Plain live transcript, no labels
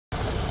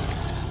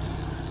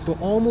For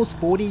almost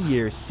 40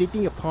 years,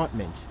 Sydney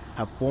apartments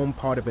have formed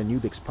part of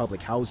Inuvik's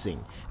public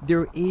housing.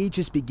 Their age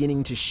is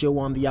beginning to show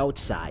on the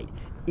outside.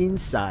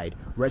 Inside,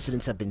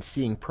 residents have been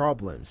seeing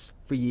problems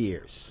for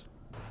years.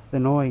 The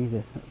noise,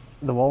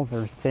 the walls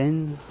are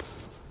thin,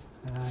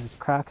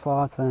 cracks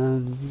lots,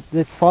 and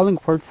it's falling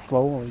apart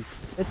slowly.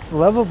 It's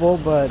livable,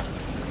 but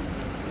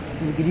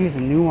we could use a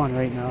new one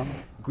right now.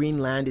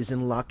 Greenland is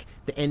in luck.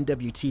 The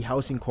NWT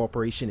Housing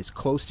Corporation is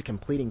close to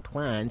completing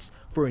plans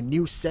for a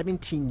new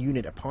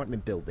 17-unit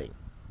apartment building.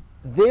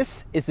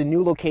 This is the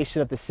new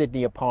location of the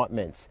Sydney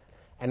apartments.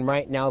 And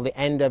right now, the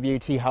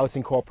NWT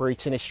Housing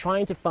Corporation is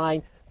trying to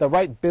find the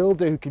right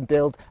builder who can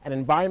build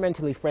an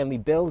environmentally friendly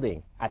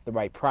building at the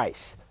right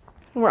price.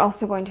 We're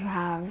also going to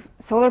have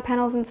solar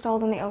panels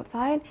installed on the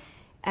outside,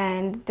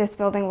 and this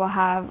building will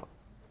have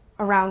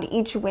around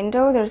each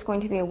window, there's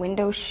going to be a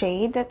window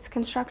shade that's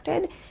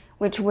constructed,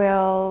 which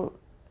will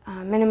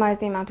minimize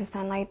the amount of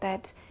sunlight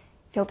that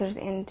filters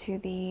into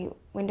the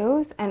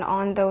windows, and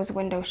on those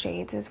window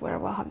shades is where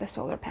we'll have the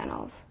solar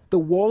panels. The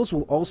walls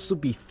will also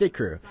be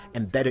thicker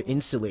and better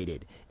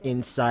insulated.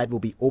 Inside will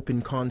be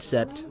open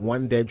concept,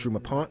 one-bedroom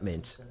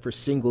apartments for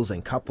singles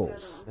and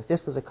couples. If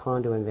this was a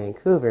condo in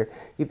Vancouver,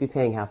 you'd be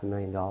paying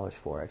 $500,000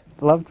 for it.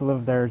 I'd love to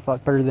live there. It's a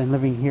lot better than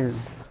living here.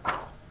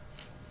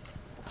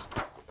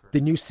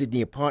 The new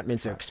Sydney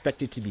apartments are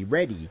expected to be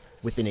ready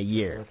within a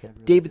year.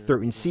 David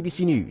Thurton,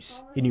 CBC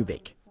News,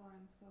 Inuvik.